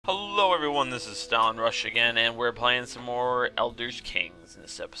everyone, this is StalinRuSH again, and we're playing some more Crusader Kings in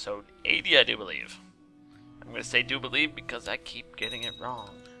this episode 80, I do believe. I'm going to say do believe because I keep getting it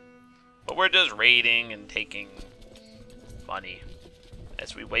wrong. But we're just raiding and taking money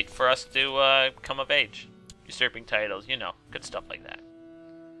as we wait for us to come of age. Usurping titles, you know, good stuff like that.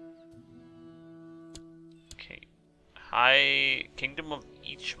 Okay. High Kingdom of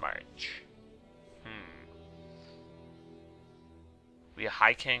Each March. We a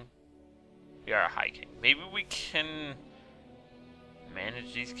High King? We are a High King. Maybe we can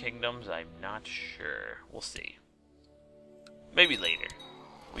manage these kingdoms? I'm not sure. We'll see. Maybe later.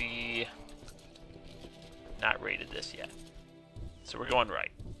 We not raided this yet. So we're going right.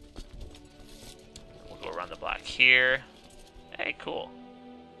 We'll go around the block here. Hey, cool.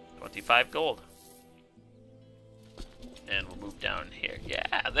 25 gold. And we'll move down here.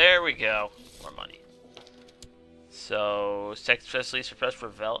 Yeah, there we go. More money. So, successfully suppress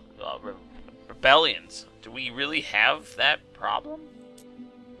rebellions. Do we really have that problem?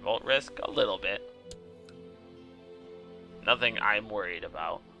 Revolt risk? A little bit. Nothing I'm worried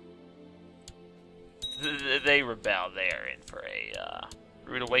about. They rebel. They are in for a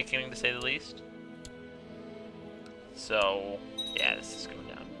rude awakening, to say the least. So, yeah, this is going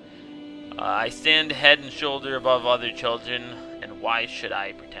down. I stand head and shoulder above other children, and why should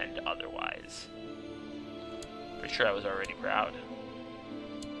I pretend otherwise? Pretty sure I was already proud.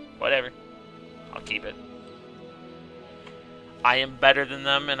 Whatever. I'll keep it. I am better than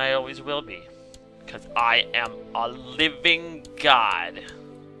them, and I always will be. Because I am a living god.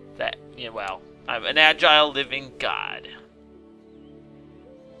 Well, I'm an agile living god.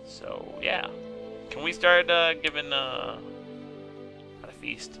 So, yeah. Can we start giving a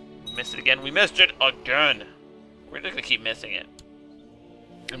feast? We missed it again. We missed it again. We're just going to keep missing it.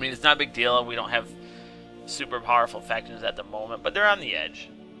 I mean, it's not a big deal. We don't have super powerful factions at the moment, but they're on the edge,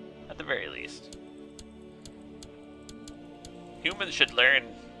 at the very least. Humans should learn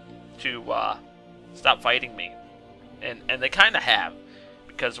to stop fighting me, and they kind of have,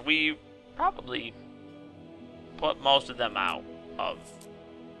 because we probably put most of them out of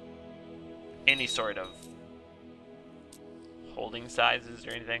any sort of holding sizes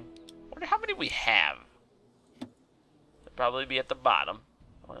or anything. I wonder how many we have. They'll probably be at the bottom.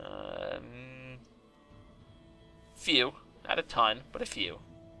 Few, not a ton, but a few.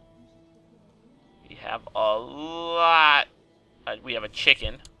 We have a lot. We have a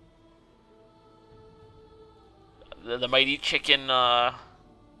chicken. The mighty chicken,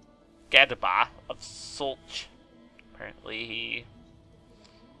 Gadaba of Solch. Apparently he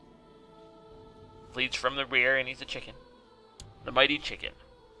leads from the rear and he's a chicken. The mighty chicken.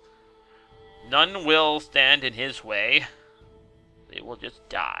 None will stand in his way. They will just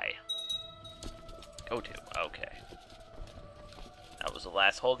die. Go to. Okay. That was the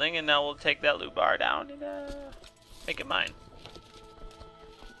last holding, and now we'll take that loot bar down and make it mine.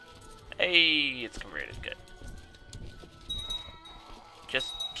 Hey, it's converted. Good.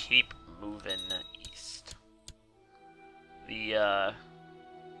 Just keep moving east. The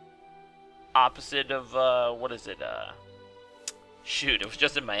opposite of what is it? Shoot, it was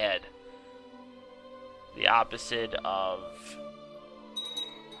just in my head. The opposite of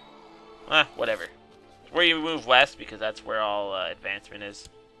whatever. Where you move west, because that's where all advancement is.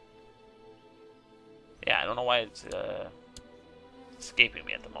 Yeah, I don't know why it's escaping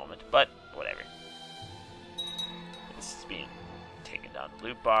me at the moment, but whatever. This is being taken down.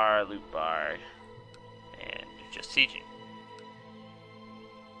 Loot bar, and just sieging.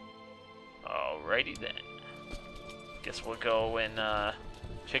 Alrighty then. Guess we'll go and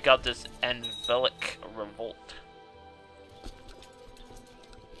check out this Angelic Revolt.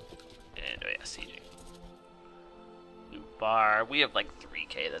 And yeah, sieging. Loot bar. We have like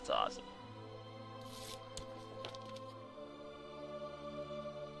 3k. That's awesome.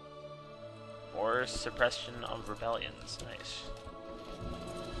 More suppression of rebellions. Nice.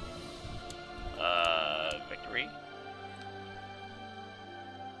 Victory.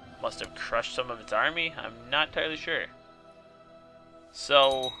 Must have crushed some of its army. I'm not entirely sure.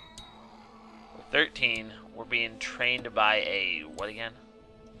 So, with 13, we're being trained by a what again?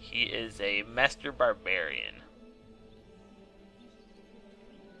 He is a master barbarian.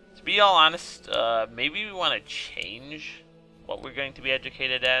 To be all honest, maybe we want to change what we're going to be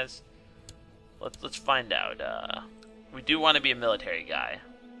educated as. Let's find out. We do want to be a military guy,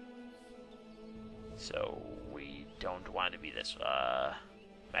 so we don't want to be this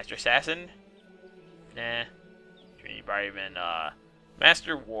master assassin. Nah. Training barbarian.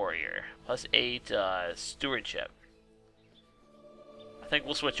 Master warrior +8 stewardship. I think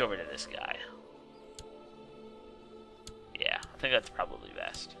we'll switch over to this guy. Yeah, I think that's probably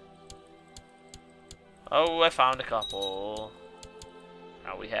best. Oh, I found a couple.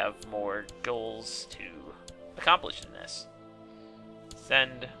 Now we have more goals to accomplish in this.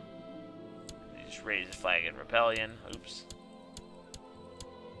 Send. You just raise the flag in rebellion. Oops.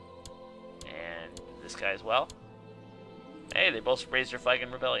 And this guy as well. Hey, they both raised their flag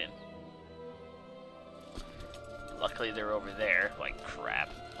in rebellion. Luckily they're over there. Like crap.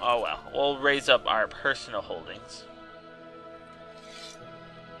 Oh well. We'll raise up our personal holdings.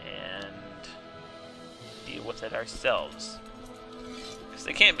 And deal with it ourselves. Because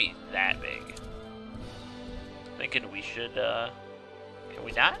they can't be that big. Thinking we should, can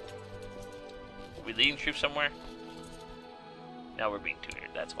we not? Are we leading troops somewhere? No, we're being tutored,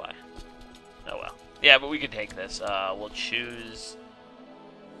 that's why. Oh well. Yeah, but we can take this. We'll choose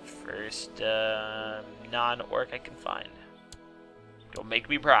first non-orc I can find. Don't make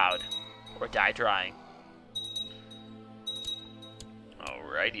me proud. Or die trying.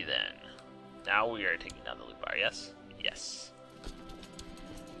 Alrighty then. Now we are taking down the loot bar, yes? Yes.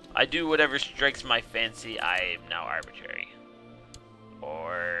 I do whatever strikes my fancy. I am now arbitrary.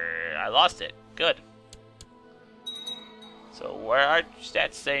 Or I lost it. Good. So where our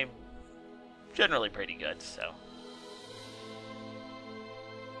stats say generally pretty good, so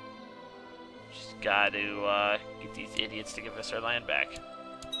just got to get these idiots to give us our land back.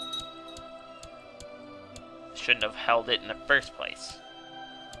 Shouldn't have held it in the first place.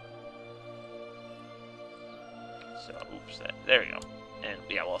 So, oops, there we go. And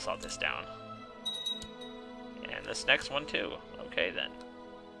yeah, we'll assault this down. And this next one too. Okay then.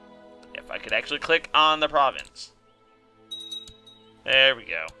 If I could actually click on the province. There we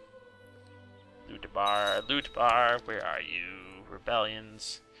go. Loot bar, where are you?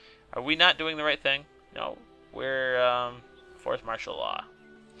 Rebellions. Are we not doing the right thing? No. We're, forced martial law.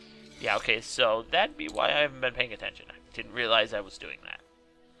 Yeah, okay, so that'd be why I haven't been paying attention. I didn't realize I was doing that.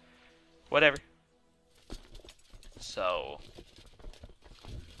 Whatever. So,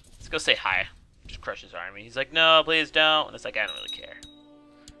 let's go say hi. Just crush his army. He's like, no, please don't. And it's like, I don't really care.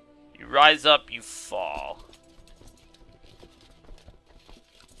 You rise up, you fall.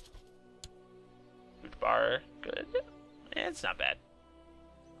 Loot bar, good. It's not bad.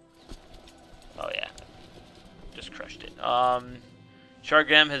 Oh yeah, just crushed it.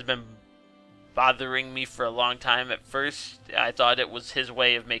 Shargam has been bothering me for a long time. At first, I thought it was his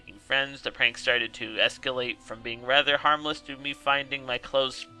way of making friends. The prank started to escalate from being rather harmless to me finding my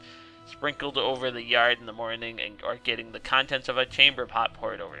clothes sprinkled over the yard in the morning or getting the contents of a chamber pot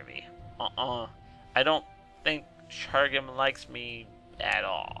poured over me. I don't think Shargam likes me at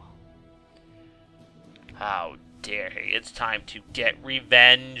all. How dare he? It's time to get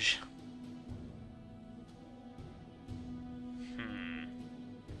revenge.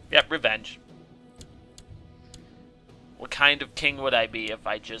 Yep, revenge. What kind of king would I be if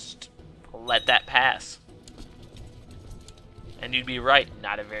I just let that pass? And you'd be right,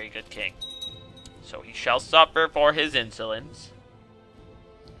 not a very good king. So he shall suffer for his insolence.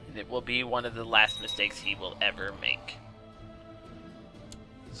 And it will be one of the last mistakes he will ever make.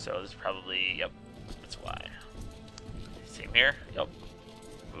 So this is probably, yep, that's why. Same here, yep.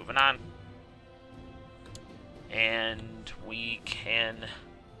 Moving on. And we can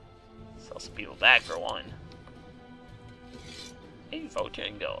sell some people back for one. Hey,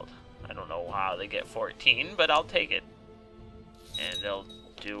 14 gold. I don't know how they get 14, but I'll take it. And they'll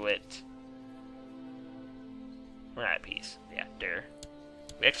do it. We're at peace. Yeah, there.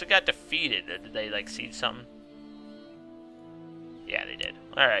 We actually got defeated. Did they, like, siege something? Yeah, they did.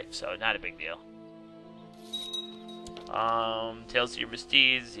 Alright, so not a big deal. Tales of your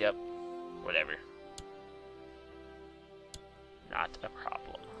misdeeds. Yep. Whatever. Not a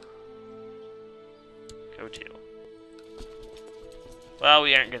problem. Go to. Well,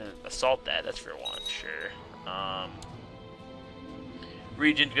 we aren't going to assault that, that's for one, sure.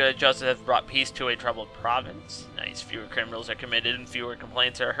 Regent Good Justice has brought peace to a troubled province. Nice. Fewer criminals are committed and fewer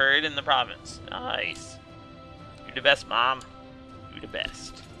complaints are heard in the province. Nice. You're the best, Mom. You're the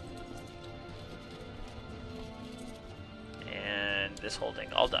best. And this whole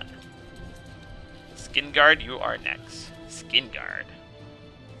thing, all done. Skin Guard, you are next. Skin Guard.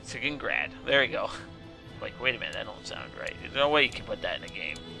 Skingrad. There we go. Like, wait a minute, that don't sound right. There's no way you can put that in a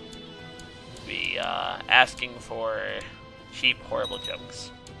game. Be asking for cheap, horrible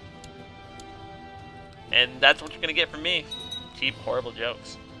jokes. And that's what you're gonna get from me. Cheap, horrible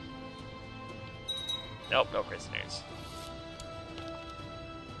jokes. Nope, no prisoners.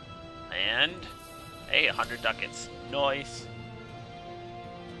 And hey, 100 ducats. Nice.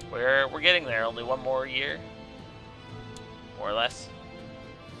 We're getting there. Only one more year. More or less.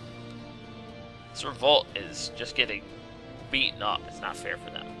 This revolt is just getting beaten up. It's not fair for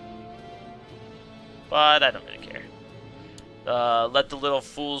them. But I don't really care. Let the little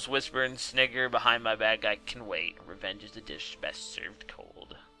fools whisper and snigger behind my back. I can wait. Revenge is a dish best served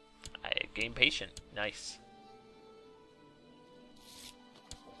cold. I gain patient. Nice.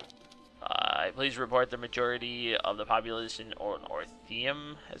 Please report the majority of the population or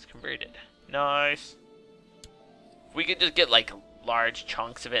Orthium has converted. Nice. If we could just get like large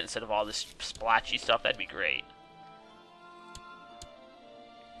chunks of it instead of all this splotchy stuff, that'd be great.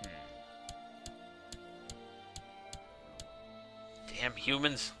 Damn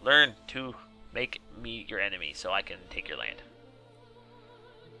humans, learn to make me your enemy so I can take your land.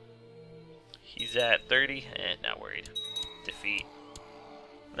 He's at 30, not worried. Defeat.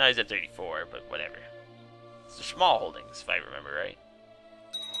 No, he's at 34, but whatever. It's the small holdings, if I remember right.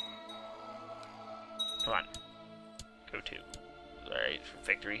 Come on. Go to. Alright,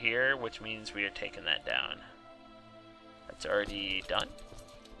 victory here, which means we are taking that down. That's already done.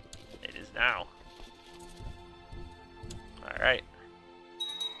 It is now. Alright.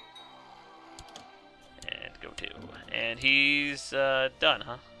 And go to. And he's done,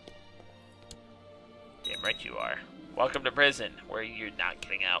 huh? Damn right you are. Welcome to prison, where you're not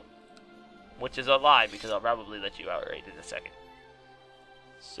getting out. Which is a lie, because I'll probably let you out right in a second.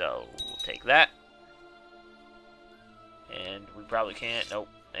 So, we'll take that. And we probably can't, nope.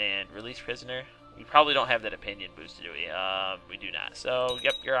 And release prisoner. We probably don't have that opinion boosted, do we? We do not. So,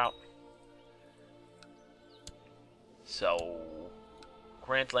 yep, you're out. So,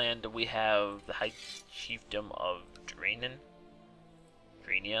 grant land, we have the High Chiefdom of Drania.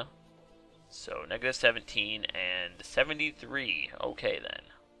 So, negative 17 and 73. Okay, then.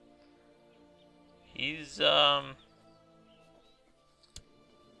 He's, this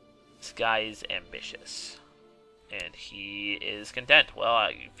guy is ambitious. And he is content. Well,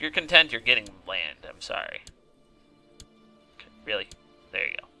 if you're content, you're getting land. I'm sorry. Really? There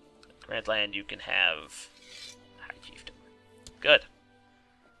you go. Grant land, you can have High Chiefdom. Good.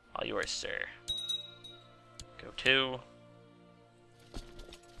 All yours, sir. Go to.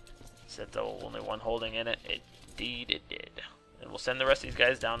 Is that the only one holding in it? Indeed it did. And we'll send the rest of these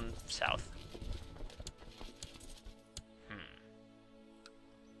guys down south.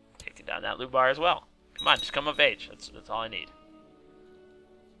 Taking down that loot bar as well. Come on, just come of age. That's all I need.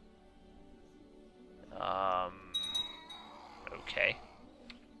 Okay.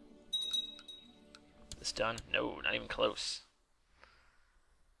 This done? No, not even close.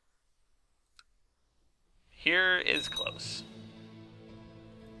 Here is close.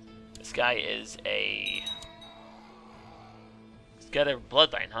 This guy is a... He's got a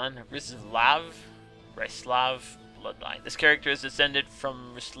bloodline, huh? Ryslav bloodline. This character is descended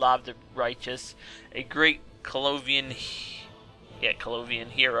from Ryslav the Righteous, a great Colovian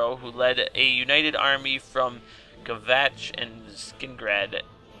hero who led a united army from Gavach and Skingrad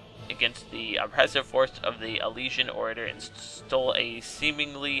against the oppressive force of the Elysian Order and stole a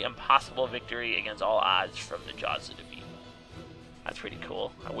seemingly impossible victory against all odds from the jaws of defeat. That's pretty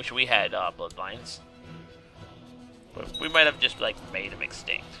cool. I wish we had bloodlines. But we might have just like made them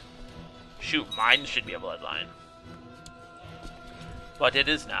extinct. Shoot, mine should be a bloodline. But it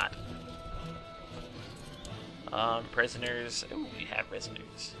is not. Prisoners. Ooh, we have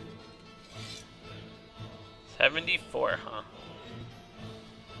prisoners. 74, huh?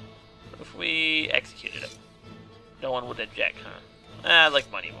 What if we executed him? No one would object, huh? I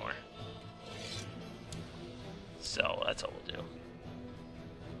like money more. So, that's all we'll do.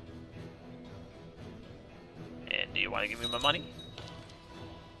 And do you want to give me my money?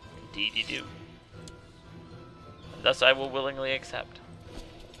 Indeed you do. Thus I will willingly accept.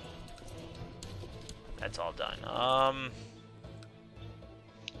 That's all done.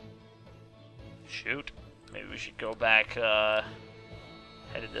 Shoot. Maybe we should go back,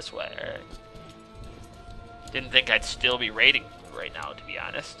 headed this way. Alright. Didn't think I'd still be raiding right now, to be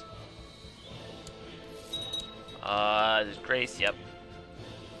honest. There's Grace, yep.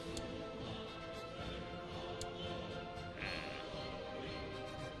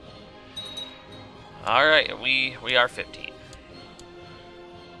 Alright, we are 15.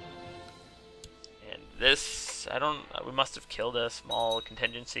 And this, we must have killed a small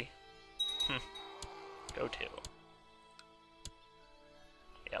contingency. Go to.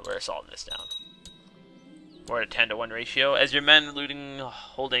 Yeah, we're assaulting this down. We're at a 10-to-1 ratio. As your men looting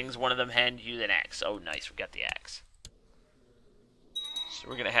holdings, one of them hand you an axe. Oh, nice, we got the axe. So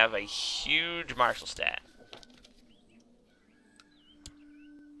we're gonna have a huge martial stat.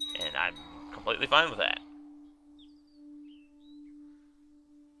 And I'm completely fine with that.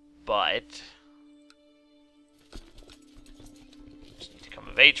 But just need to come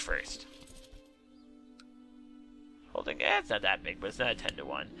of age first. Holding, it's not that big, but it's not a 10 to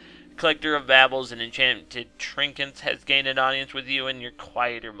 1. Collector of Babbles and Enchanted Trinkets has gained an audience with you in your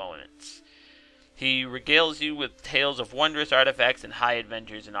quieter moments. He regales you with tales of wondrous artifacts and high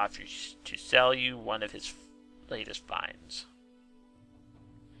adventures and offers to sell you one of his latest finds.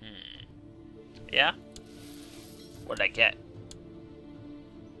 Yeah? What did I get?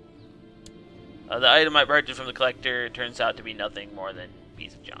 The item I purchased from the collector turns out to be nothing more than a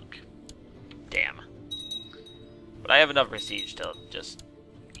piece of junk. Damn. But I have enough prestige to just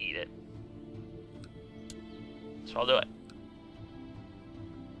eat it. So I'll do it.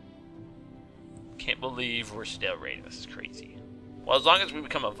 Can't believe we're still raiding. This is crazy. Well, as long as we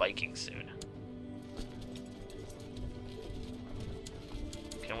become a Viking soon.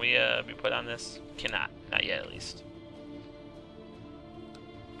 Can we be put on this? Cannot. Not yet, at least.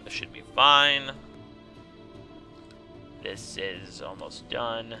 This should be fine. This is almost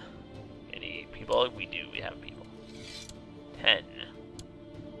done. Any people? We do. We have people. 10.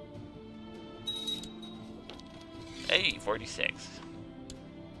 Hey, 46.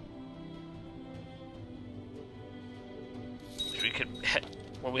 We could,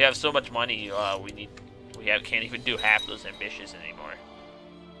 when we have so much money, we can't even do half those ambitious anymore.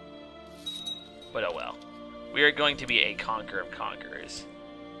 But oh well. We are going to be a conqueror of conquerors.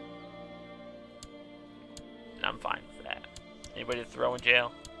 And I'm fine for that. Anybody to throw in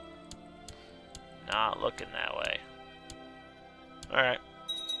jail? Not looking that way. Alright.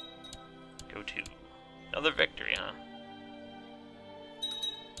 Go to. Another victory, huh?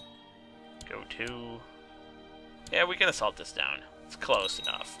 Go to. Yeah, we can assault this down. It's close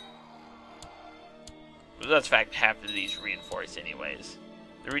enough. But that's in fact half of these reinforced anyways.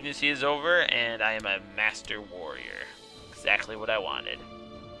 The Regency is over, and I am a Master Warrior. Exactly what I wanted.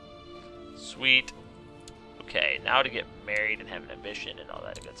 Sweet. Okay, now to get married and have an ambition and all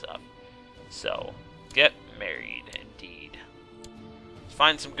that good stuff. So, get married, indeed. Let's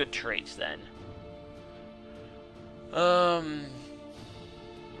find some good traits then.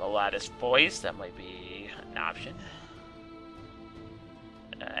 Melodious voice, that might be an option.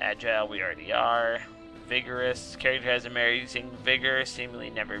 Agile, we already are. Vigorous, character has amazing vigor, seemingly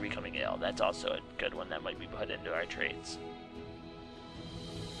never becoming ill. That's also a good one that might be put into our traits.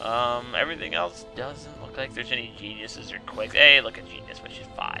 Everything else doesn't look like there's any geniuses or quicks. Hey, look at genius, which is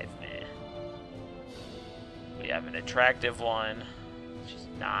 5, man. We have an attractive one, which is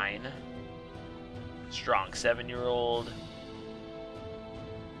 9. Strong 7-year-old.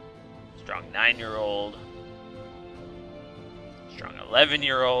 Strong 9-year-old. Strong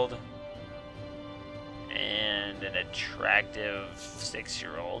 11-year-old. And an attractive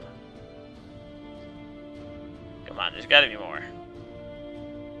 6-year-old. Come on, there's gotta be more.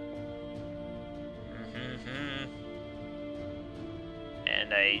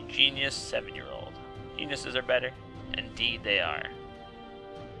 And a genius 7-year-old. Geniuses are better. Indeed they are.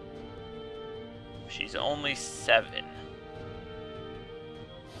 She's only 7.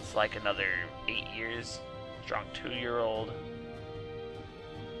 It's like another 8 years. Strong 2-year-old.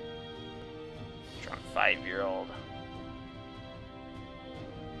 Strong 5-year-old.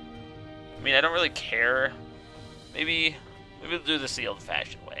 I mean, I don't really care. Maybe we'll do this the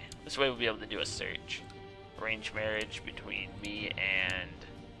old-fashioned way. This way we'll be able to do a search. Arranged marriage between me and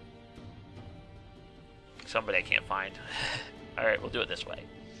somebody I can't find. Alright, we'll do it this way.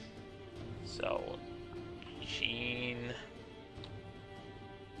 So, Gene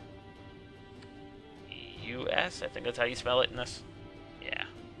US, I think that's how you spell it in this. Yeah,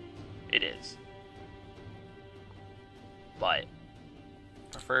 it is. But,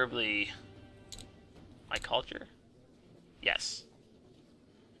 preferably, my culture? Yes.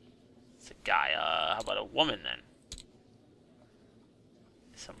 It's a guy, how about a woman then?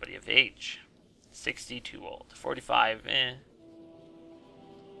 Somebody of age. 60, too old. 45, eh.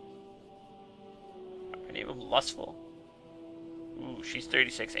 Are any of them lustful? Ooh, she's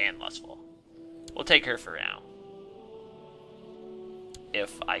 36 and lustful. We'll take her for now.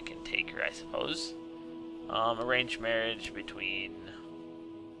 If I can take her, I suppose. Arranged marriage between...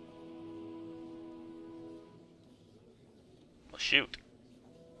 Well, shoot.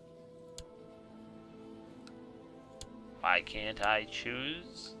 Why can't I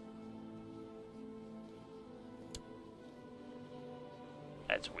choose?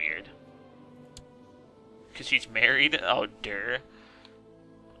 That's weird. Because she's married? Oh, duh.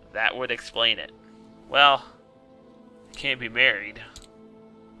 That would explain it. Well, can't be married.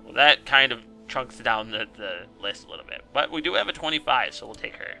 Well, that kind of chunks down the list a little bit. But we do have a 25, so we'll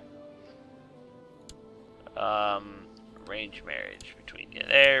take her. Arranged marriage between... Yeah,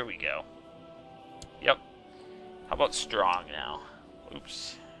 there we go. Yep. How about strong now?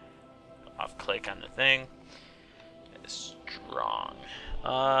 Oops. Off click on the thing. Strong.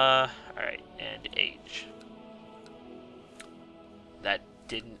 Alright, and age. That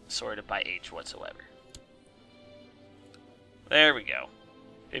didn't sort it by age whatsoever. There we go.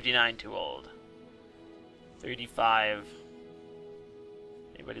 59, too old. 35.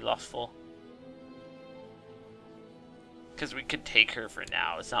 Anybody lustful? Because we could take her for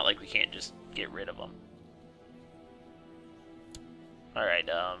now. It's not like we can't just get rid of them. Alright,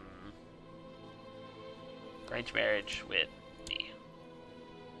 arranged marriage with me.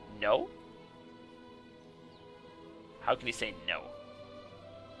 No? How can you say no?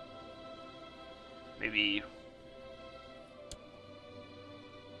 Maybe...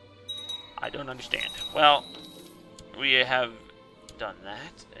 I don't understand. Well, we have done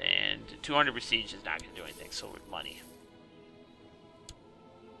that, and 200 prestige is not going to do anything, so with money.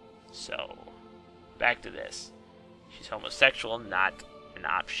 So, back to this. She's homosexual, not an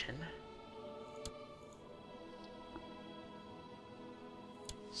option.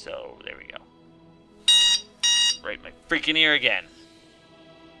 So, there we go. Right, my freaking ear again.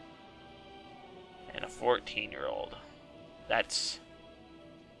 And a 14-year-old. That's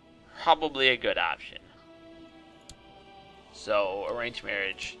probably a good option. So, arranged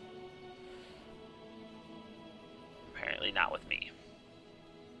marriage. Apparently not with me.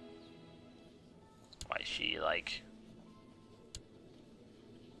 Why is she, like,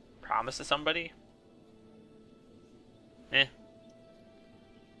 promised to somebody? Eh.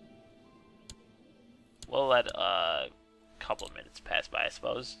 We'll let a couple of minutes pass by, I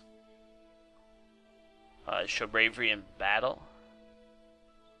suppose. Show bravery in battle.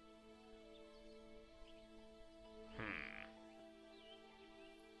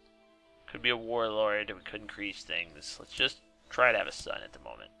 Could be a warlord. We could increase things. Let's just try to have a son at the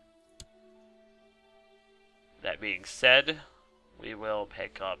moment. That being said, we will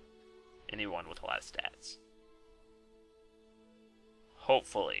pick up anyone with a lot of stats.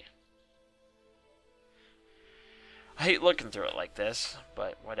 Hopefully. I hate looking through it like this,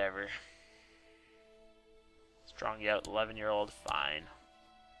 but whatever. Strong out 11-year-old, fine.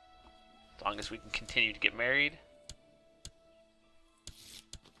 As long as we can continue to get married.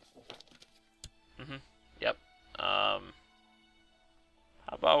 Yep. How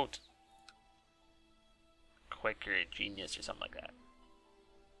about quicker genius or something like that?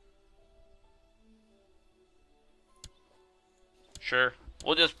 Sure.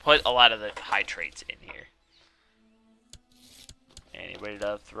 We'll just put a lot of the high traits in here. Anybody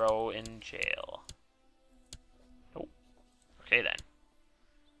to throw in jail? Nope. Okay then.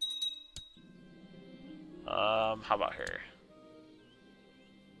 How about her?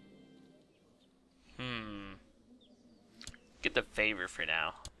 Get the favor for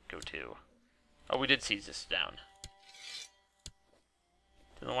now. Go to. Oh, we did seize this down.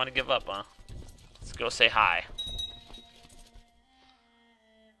 Didn't want to give up, huh? Let's go say hi.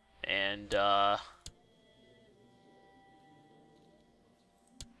 And,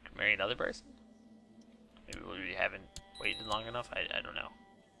 marry another person? Maybe we haven't waited long enough? I don't know.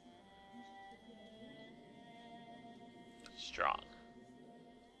 Strong.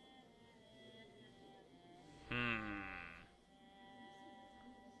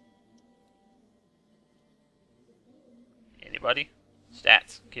 Anybody?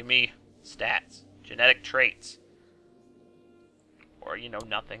 Stats. Give me stats. Genetic traits. Or, you know,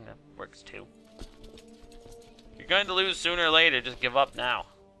 nothing. That works too. You're going to lose sooner or later. Just give up now.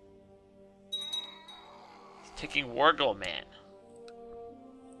 He's taking Wargle, man.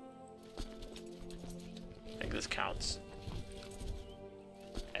 I think this counts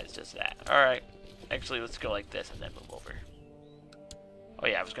as just that. Alright. Actually, let's go like this and then move over. Oh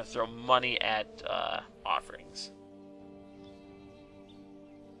yeah, I was going to throw money at offerings.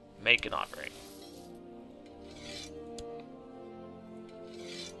 Make an offering.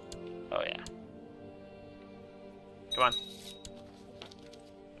 Oh yeah. Come on.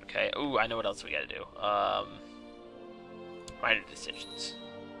 Okay. Ooh, I know what else we gotta do. Minor decisions.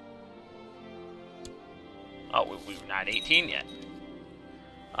 Oh, we're not 18 yet.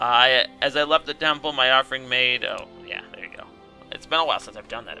 As I left the temple, my offering made... Oh, yeah, there you go. It's been a while since I've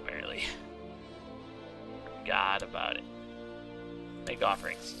done that, apparently. Forgot about it. Make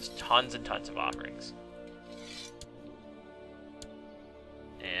offerings. Just tons and tons of offerings.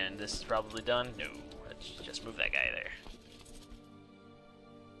 And this is probably done. No, let's just move that guy there.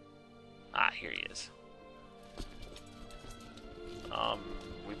 Ah, here he is.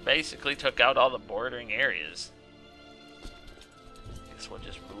 We basically took out all the bordering areas. Guess we'll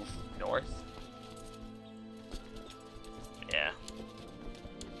just move north. Yeah.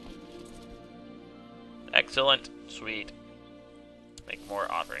 Excellent. Sweet. Make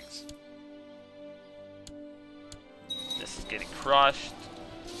more offerings. this is getting crushed.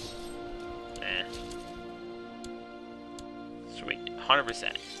 Eh. Sweet,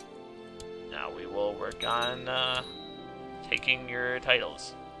 100%. Now we will work on taking your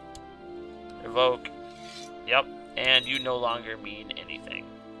titles. Revoke. Yep, and you no longer mean anything.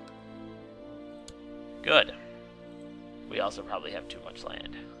 Good. We also probably have too much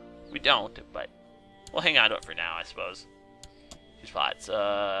land. We don't, but we'll hang on to it for now, I suppose. Two spots.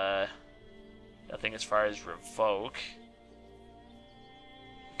 Nothing as far as revoke.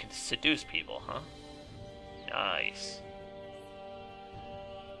 You can seduce people, huh? Nice.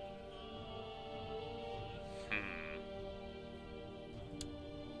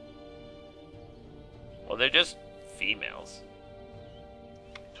 Well, they're just females.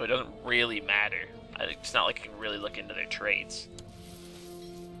 So it doesn't really matter. It's not like I can really look into their traits.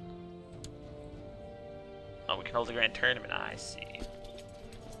 Oh, we can hold the grand tournament. I see.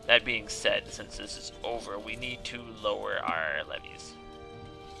 That being said, since this is over, we need to lower our levies.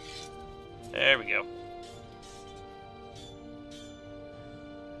 There we go.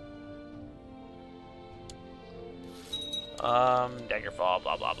 Daggerfall,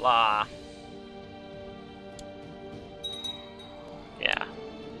 blah blah blah. Yeah.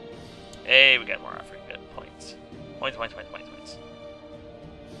 Hey, we got more offering. Good. Points. Points, points, points, points, points.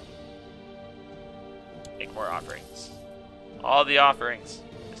 Make more offerings. All the offerings.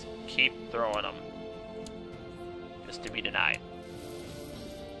 Just keep throwing them. Just to be denied.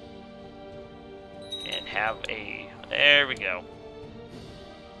 And have a... There we go.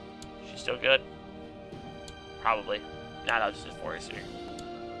 She's still good? Probably. Not, I'll just force her.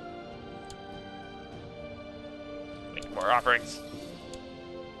 Make more offerings.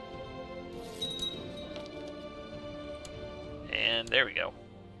 And there we go.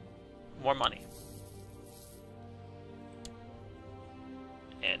 More money.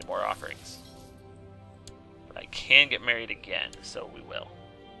 And more offerings. But I can get married again, so we will.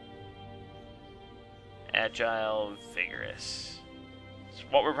 Agile, vigorous. It's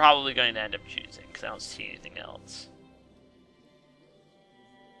what we're probably going to end up choosing, because I don't see anything else.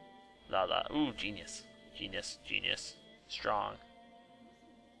 La la. Ooh, genius. Genius, genius. Strong.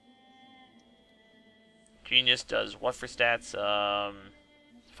 Genius does what for stats? 5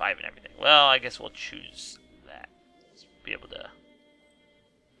 and everything. Well, I guess we'll choose that. Let's be able to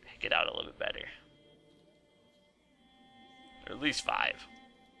pick it out a little bit better. Or at least 5.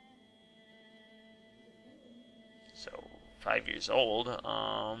 So, 5 years old.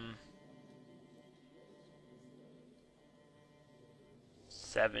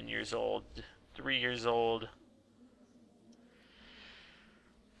 7 years old. 3 years old.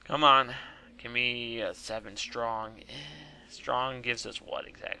 Come on. Give me a 7 strong. Strong gives us what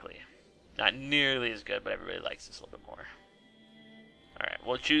exactly? Not nearly as good, but everybody likes this a little bit more. Alright,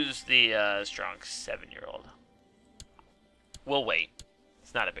 we'll choose the strong 7-year-old. We'll wait.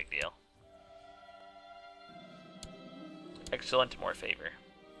 It's not a big deal. Excellent, more favor.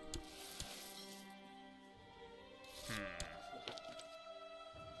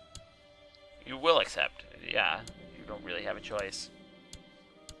 You will accept. Yeah, you don't really have a choice.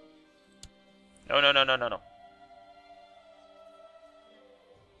 No, no, no, no, no, no.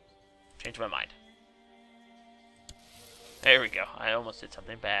 Change my mind. There we go. I almost did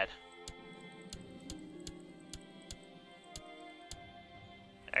something bad.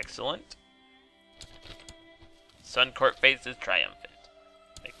 Excellent. Sun Court faces triumphant.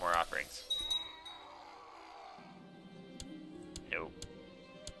 Make more offerings. Nope.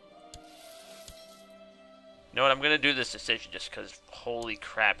 You know what? I'm gonna do this decision just because holy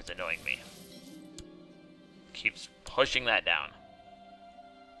crap, it's annoying me. Keeps pushing that down.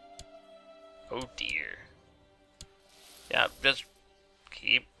 Oh dear. Yeah, just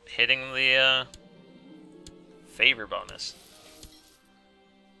keep hitting the favor bonus.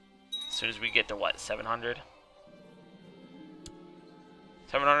 As soon as we get to what, 700?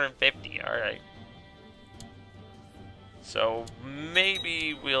 750, alright. So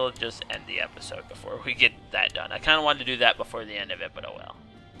maybe we'll just end the episode before we get that done. I kind of wanted to do that before the end of it, but oh well.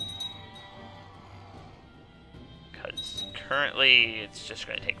 Because currently it's just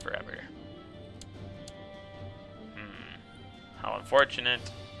going to take forever. How unfortunate.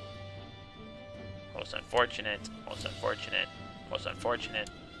 Most unfortunate. Most unfortunate. Most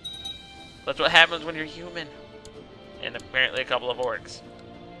unfortunate. That's what happens when you're human. And apparently a couple of orcs.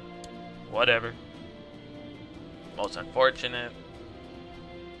 Whatever. Most unfortunate.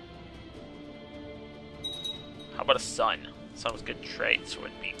 How about a son? Son with good traits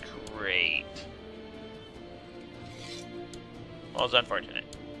would be great. Most unfortunate.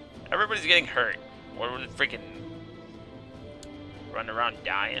 Everybody's getting hurt. What would it freaking run around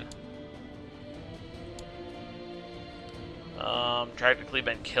dying? Tragically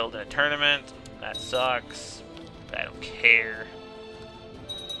been killed in a tournament. That sucks. But I don't care.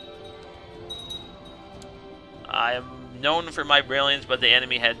 I am known for my brilliance, but the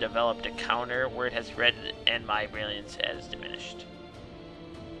enemy had developed a counter where it has spread and my brilliance has diminished.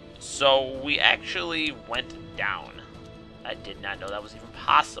 So we actually went down. I did not know that was even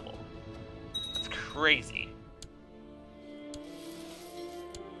possible. That's crazy.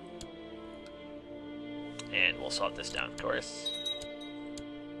 And we'll salt this down, of course.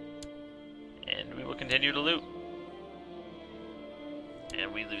 And we will continue to loot.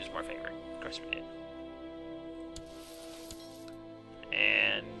 And we lose more favor. Of course we did.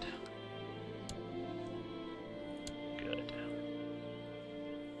 And good.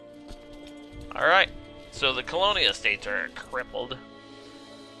 Alright, so the colonial states are crippled.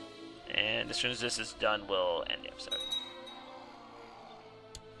 And as soon as this is done, we'll end the episode.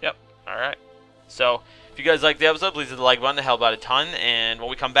 Yep, alright. So, if you guys liked the episode, please hit the like button. It helped out a ton. And when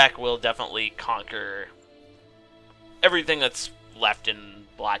we come back, we'll definitely conquer everything that's left in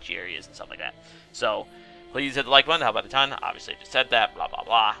blotchy areas and stuff like that. So, please hit the like button. How about a ton? Obviously, I just said that. Blah, blah,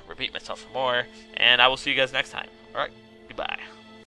 blah. Repeat myself some more. And I will see you guys next time. Alright, goodbye.